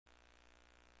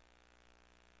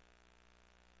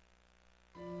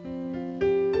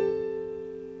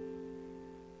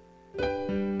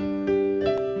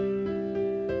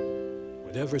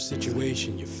Whatever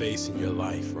situation you face in your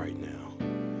life right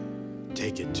now,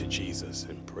 take it to Jesus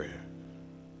in prayer.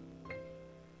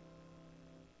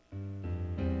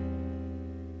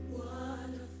 What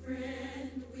a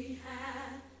friend we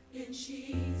have in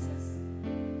Jesus.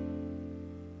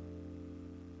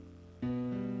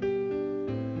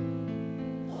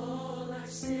 All our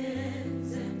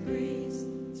sins and griefs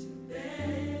to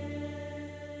bear.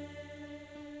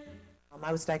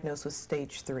 I was diagnosed with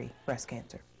stage 3 breast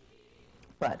cancer.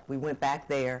 But we went back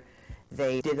there,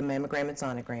 they did a mammogram and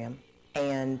sonogram,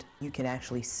 and you can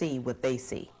actually see what they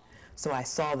see. So I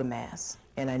saw the mass,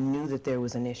 and I knew that there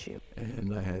was an issue.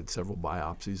 And I had several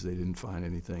biopsies. They didn't find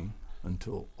anything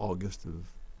until August of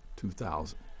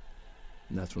 2000.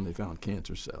 And that's when they found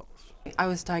cancer cells. I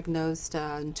was diagnosed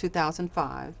in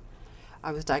 2005.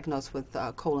 I was diagnosed with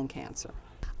colon cancer.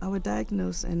 I was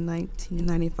diagnosed in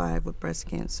 1995 with breast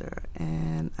cancer,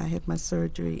 and I had my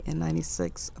surgery in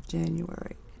 '96 of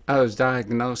January. I was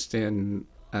diagnosed in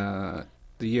the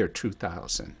year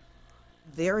 2000.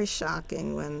 Very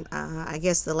shocking when I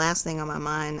guess the last thing on my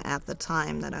mind at the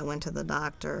time that I went to the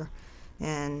doctor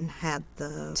and had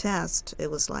the test, it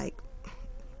was like,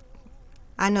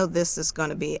 I know this is going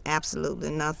to be absolutely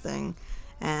nothing.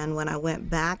 And when I went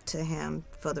back to him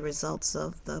for the results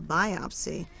of the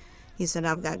biopsy, he said,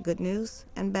 I've got good news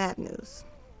and bad news.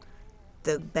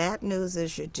 The bad news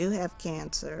is you do have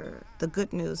cancer. The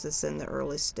good news is in the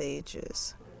early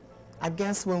stages. I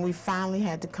guess when we finally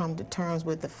had to come to terms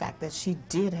with the fact that she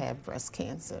did have breast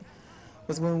cancer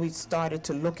was when we started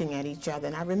to looking at each other.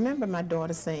 And I remember my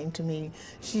daughter saying to me,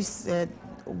 she said,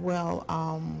 well,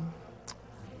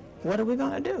 what are we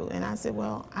going to do? And I said,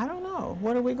 well, I don't know.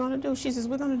 What are we going to do? She says,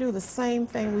 we're going to do the same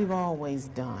thing we've always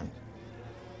done.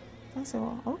 I said,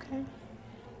 well, okay.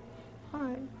 All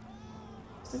right.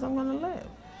 She says, I'm going to live.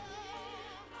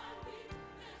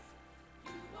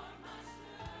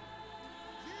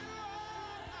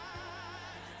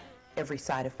 Every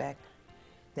side effect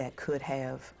that could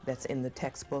have, that's in the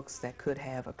textbooks, that could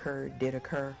have occurred, did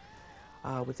occur.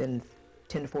 Within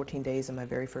 10 to 14 days of my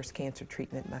very first cancer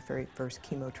treatment, my very first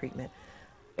chemo treatment,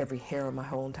 every hair on my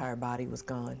whole entire body was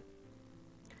gone.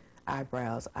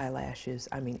 Eyebrows, eyelashes,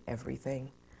 I mean everything.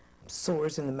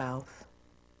 Sores in the mouth.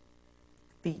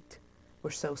 Feet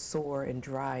were so sore and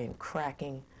dry and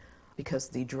cracking because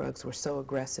the drugs were so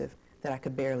aggressive that I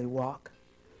could barely walk.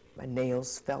 My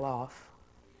nails fell off.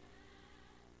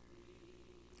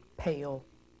 Pale,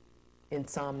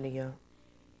 insomnia,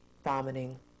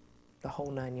 vomiting, the whole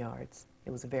 9 yards.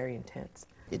 It was very intense.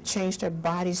 It changed her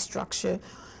body structure.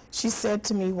 She said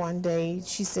to me one day,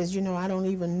 she says, you know, I don't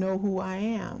even know who I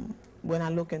am. When I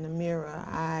look in the mirror,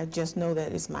 I just know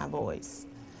that it's my voice.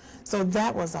 So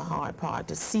that was a hard part,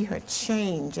 to see her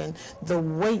change and the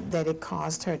weight that it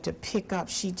caused her to pick up.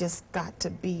 She just got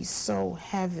to be so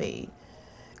heavy.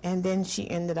 And then she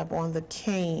ended up on the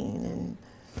cane. And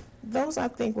those, I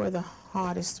think, were the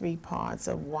hardest 3 parts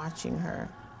of watching her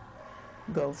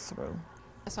go through.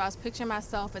 So I was picturing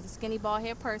myself as a skinny,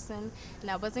 bald-head person, and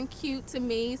that wasn't cute to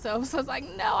me. So I was like,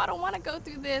 no, I don't want to go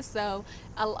through this. So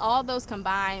all those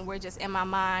combined were just in my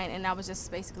mind, and I was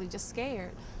just basically just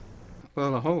scared.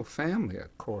 Well, the whole family,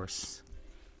 of course,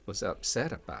 was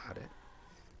upset about it.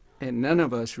 And none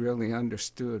of us really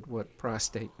understood what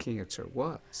prostate cancer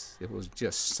was. It was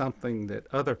just something that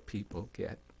other people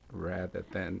get rather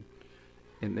than,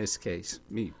 in this case,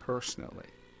 me personally.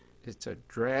 It's a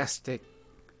drastic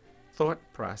thought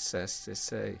process to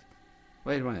say,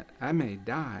 wait a minute, I may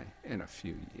die in a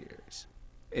few years,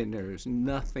 and there's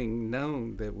nothing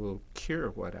known that will cure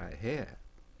what I have.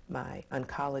 My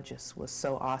oncologist was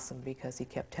so awesome because he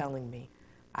kept telling me,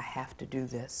 I have to do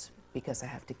this because I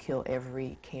have to kill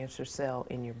every cancer cell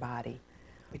in your body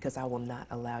because I will not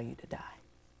allow you to die.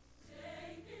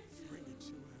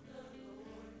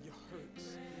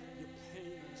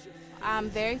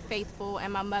 I'm very faithful,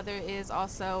 and my mother is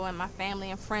also, and my family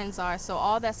and friends are, so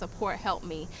all that support helped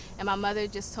me. And my mother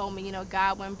just told me, you know,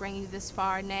 God wouldn't bring you this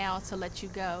far now to let you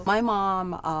go. My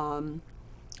mom,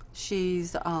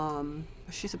 she's a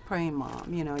praying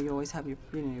mom. You know, you always have your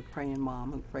praying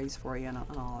mom who prays for you and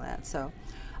all that. So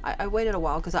I waited a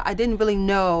while because I didn't really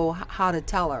know how to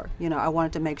tell her. You know, I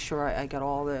wanted to make sure I got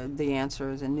all the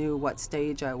answers and knew what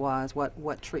stage I was,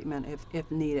 what treatment, if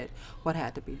needed, what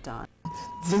had to be done.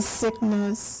 This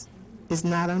sickness is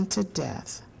not unto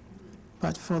death,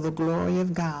 but for the glory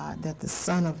of God, that the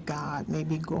Son of God may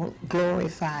be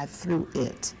glorified through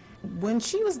it. When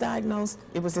she was diagnosed,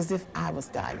 it was as if I was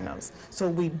diagnosed. So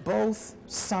we both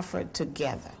suffered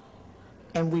together.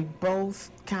 And we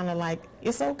both kind of like,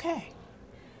 it's okay.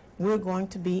 We're going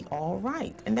to be all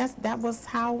right. And that was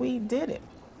how we did it.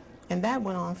 And that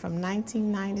went on from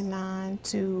 1999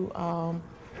 to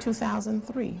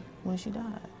 2003 when she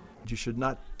died. You should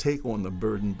not take on the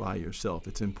burden by yourself.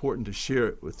 It's important to share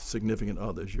it with significant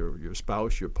others, your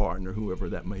spouse, your partner, whoever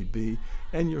that may be,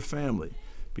 and your family,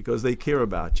 because they care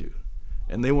about you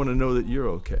and they want to know that you're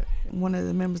okay. One of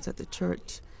the members at the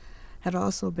church had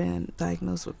also been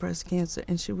diagnosed with breast cancer,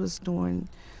 and she was doing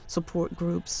support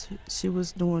groups. She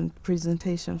was doing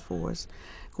presentation for us,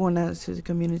 going out to the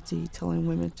community, telling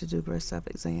women to do breast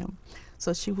self-exam.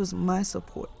 So she was my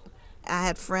support. I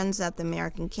had friends at the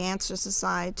American Cancer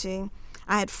Society.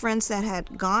 I had friends that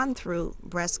had gone through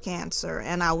breast cancer,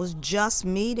 and I was just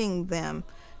meeting them,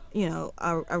 you know,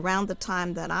 around the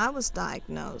time that I was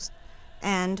diagnosed.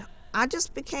 And I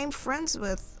just became friends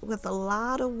with a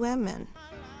lot of women.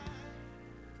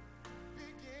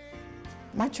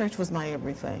 My church was my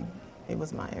everything. It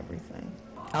was my everything,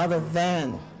 other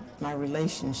than my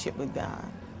relationship with God.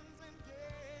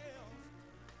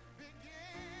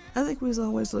 I think we've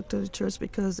always looked to the church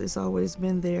because it's always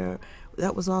been there.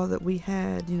 That was all that we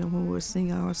had, you know, when we were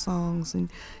singing our songs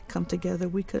and come together.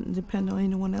 We couldn't depend on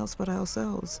anyone else but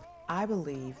ourselves. I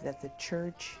believe that the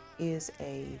church is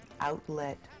an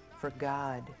outlet for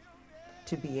God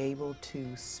to be able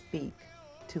to speak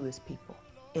to his people.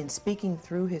 In speaking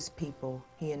through his people,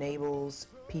 he enables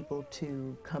people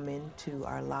to come into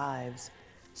our lives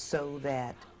so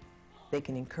that they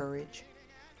can encourage,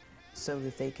 so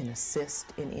that they can assist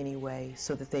in any way,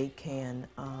 so that they can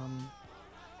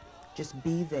just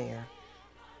be there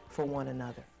for one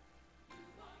another.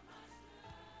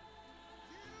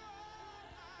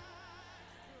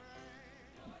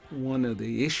 One of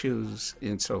the issues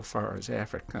insofar as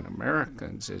African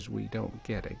Americans is we don't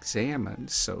get examined,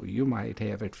 so you might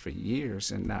have it for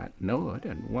years and not know it,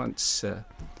 and once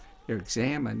you're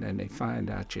examined and they find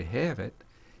out you have it,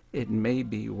 it may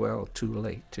be well too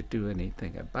late to do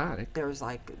anything about it. There's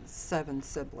like 7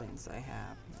 siblings I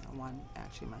have. One,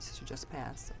 actually, my sister just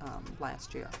passed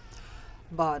last year.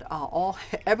 But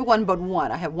everyone but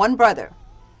one. I have one brother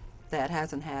that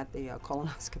hasn't had the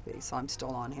colonoscopy, so I'm still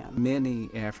on him. Many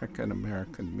African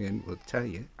American men will tell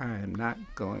you, I am not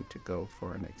going to go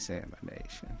for an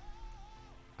examination.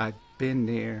 I've been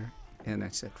there, and I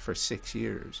said for 6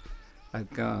 years, I've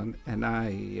gone, and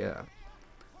I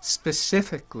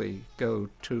specifically go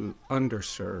to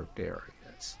underserved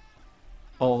areas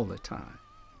all the time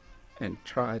and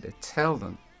try to tell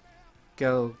them,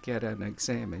 go get an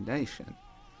examination.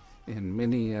 And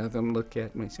many of them look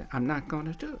at me and say, I'm not going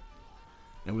to do it.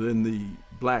 And within the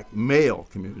black male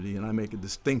community, and I make a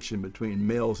distinction between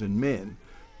males and men,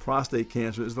 prostate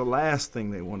cancer is the last thing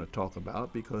they want to talk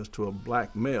about, because to a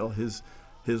black male, his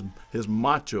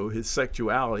macho, his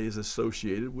sexuality is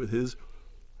associated with his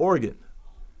organ.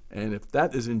 And if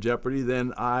that is in jeopardy,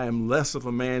 then I am less of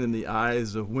a man in the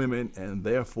eyes of women, and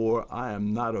therefore I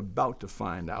am not about to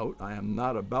find out. I am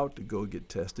not about to go get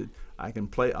tested. I can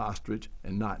play ostrich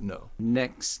and not know.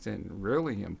 Next, and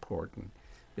really important,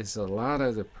 is a lot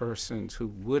of the persons who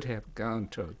would have gone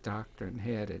to a doctor and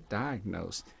had it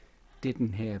diagnosed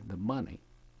didn't have the money.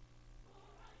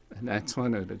 And that's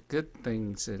one of the good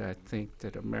things that I think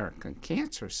that American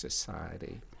Cancer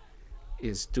Society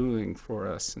is doing for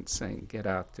us and saying, get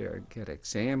out there and get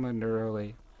examined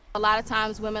early. A lot of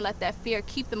times women let that fear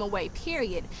keep them away,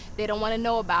 period. They don't want to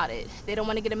know about it. They don't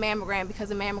want to get a mammogram because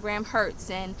a mammogram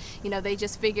hurts, and they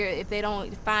just figure if they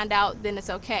don't find out, then it's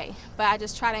okay. But I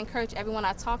just try to encourage everyone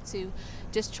I talk to,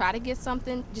 just try to get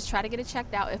something, just try to get it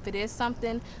checked out. If it is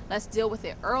something, let's deal with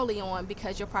it early on,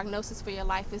 because your prognosis for your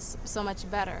life is so much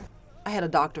better. I had a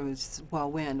doctor who said,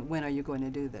 well, when are you going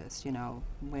to do this?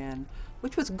 When?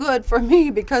 Which was good for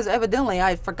me, because evidently I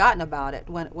had forgotten about it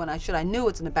when I knew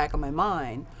it's in the back of my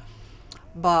mind.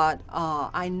 But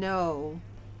I know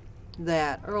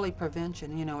that early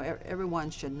prevention, everyone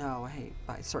should know, hey,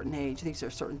 by a certain age, these are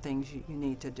certain things you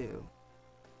need to do.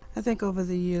 I think over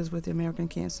the years with the American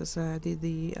Cancer Society,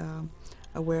 the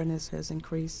awareness has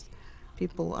increased.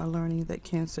 People are learning that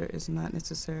cancer is not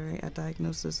necessarily a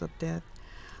diagnosis of death,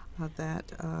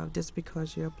 that just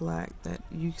because you're black, that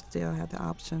you still have the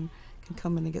option, can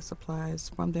come in and get supplies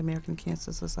from the American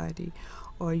Cancer Society,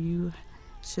 or you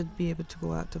should be able to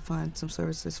go out to find some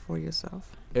services for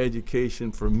yourself.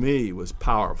 Education for me was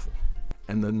powerful,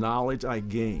 and the knowledge I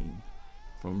gained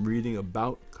from reading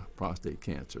about prostate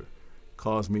cancer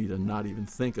caused me to not even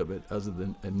think of it other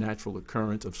than a natural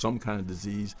occurrence of some kind of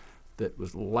disease that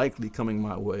was likely coming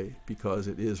my way because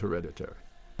it is hereditary.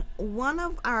 One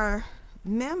of our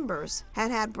members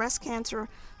had breast cancer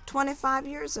 25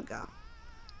 years ago.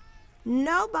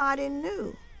 Nobody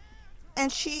knew.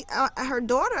 And her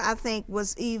daughter, I think,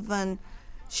 was even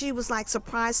she was like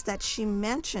surprised that she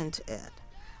mentioned it.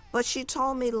 But she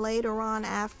told me later on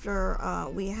after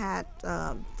we had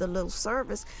the little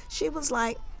service, she was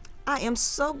like, I am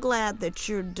so glad that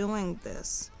you're doing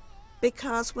this,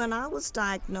 because when I was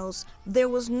diagnosed, there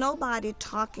was nobody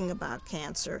talking about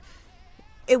cancer.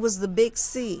 It was the big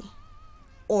C,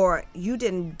 or you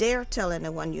didn't dare tell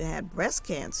anyone you had breast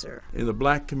cancer. In the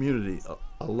black community,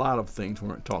 a lot of things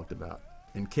weren't talked about,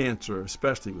 and cancer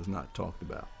especially was not talked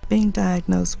about. Being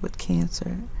diagnosed with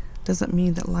cancer doesn't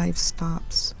mean that life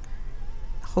stops.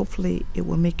 Hopefully it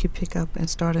will make you pick up and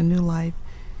start a new life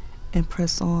and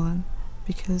press on,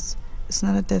 because it's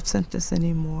not a death sentence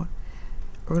anymore.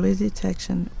 Early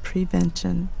detection,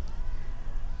 prevention,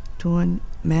 doing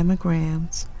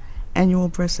mammograms, annual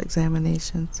breast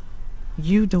examinations,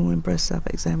 you doing breast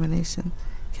self-examination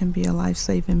can be a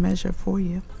life-saving measure for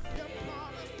you.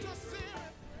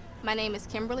 My name is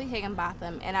Kimberly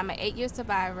Higginbotham, and I'm an 8-year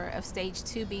survivor of stage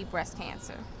 2B breast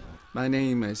cancer. My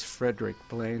name is Frederick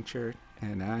Blanchard,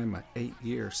 and I'm an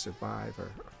 8-year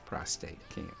survivor of prostate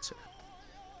cancer.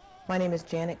 My name is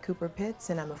Janet Cooper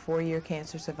Pitts, and I'm a 4-year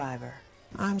cancer survivor.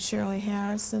 I'm Shirley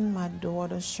Harrison. My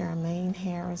daughter, Charmaine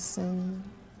Harrison,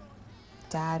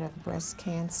 died of breast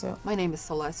cancer. My name is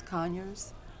Celeste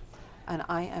Conyers, and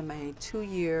I am a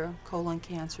 2-year colon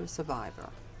cancer survivor,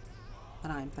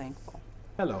 and I'm thankful.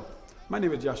 Hello, my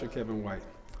name is Joshua Kevin White.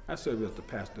 I serve as the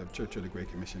pastor of Church of the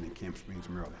Great Commission in Camp Springs,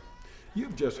 Maryland.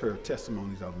 You've just heard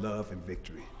testimonies of love and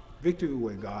victory. Victory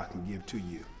where God can give to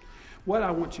you. What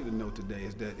I want you to know today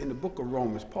is that in the book of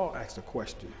Romans, Paul asks a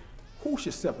question: who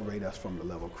should separate us from the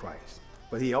love of Christ?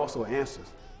 But he also answers.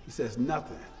 He says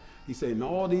nothing. He said, in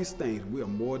all these things, we are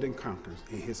more than conquerors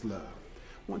in his love.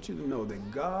 I want you to know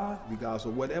that God, regardless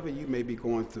of whatever you may be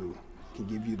going through, can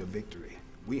give you the victory.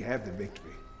 We have the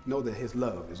victory. Know that his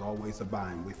love is always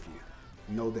abiding with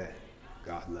you. Know that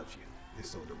God loves you, and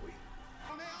so do we.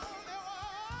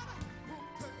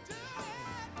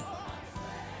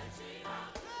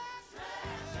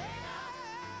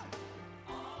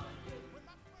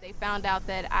 They found out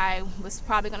that I was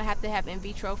probably going to have in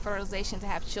vitro fertilization to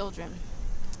have children.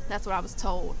 That's what I was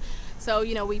told. So,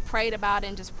 you know, we prayed about it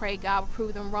and just prayed God would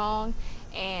prove them wrong.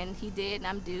 And he did, and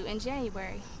I'm due in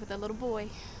January with a little boy.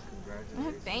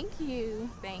 Congratulations. Thank you.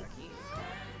 Thank you.